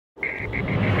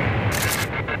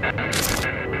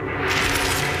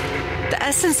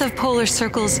essence of polar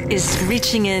circles is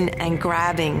reaching in and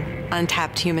grabbing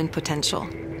untapped human potential.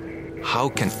 How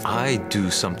can I do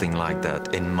something like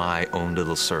that in my own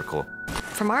little circle?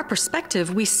 From our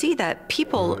perspective, we see that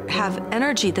people have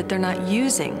energy that they're not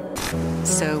using.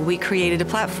 So we created a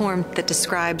platform that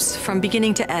describes from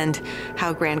beginning to end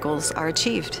how grand goals are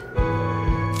achieved.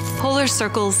 Polar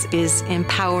Circles is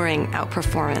empowering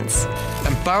outperformance.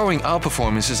 Empowering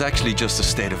outperformance is actually just a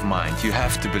state of mind. You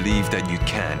have to believe that you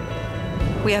can.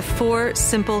 We have 4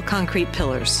 simple concrete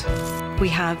pillars. We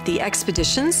have the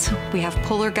expeditions, we have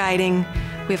polar guiding,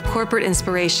 we have corporate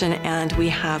inspiration, and we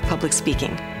have public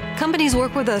speaking. Companies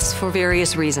work with us for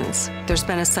various reasons. There's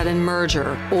been a sudden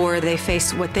merger, or they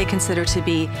face what they consider to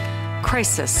be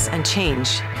crisis and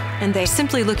change, and they're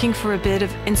simply looking for a bit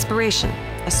of inspiration,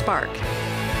 a spark.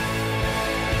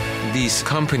 These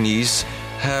companies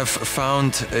have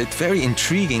found it very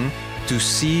intriguing to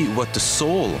see what the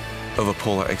soul of a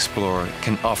polar explorer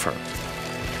can offer.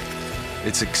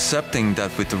 It's accepting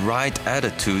that with the right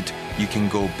attitude, you can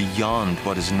go beyond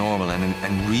what is normal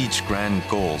and reach grand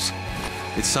goals.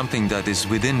 It's something that is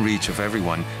within reach of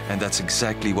everyone, and that's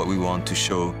exactly what we want to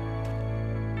show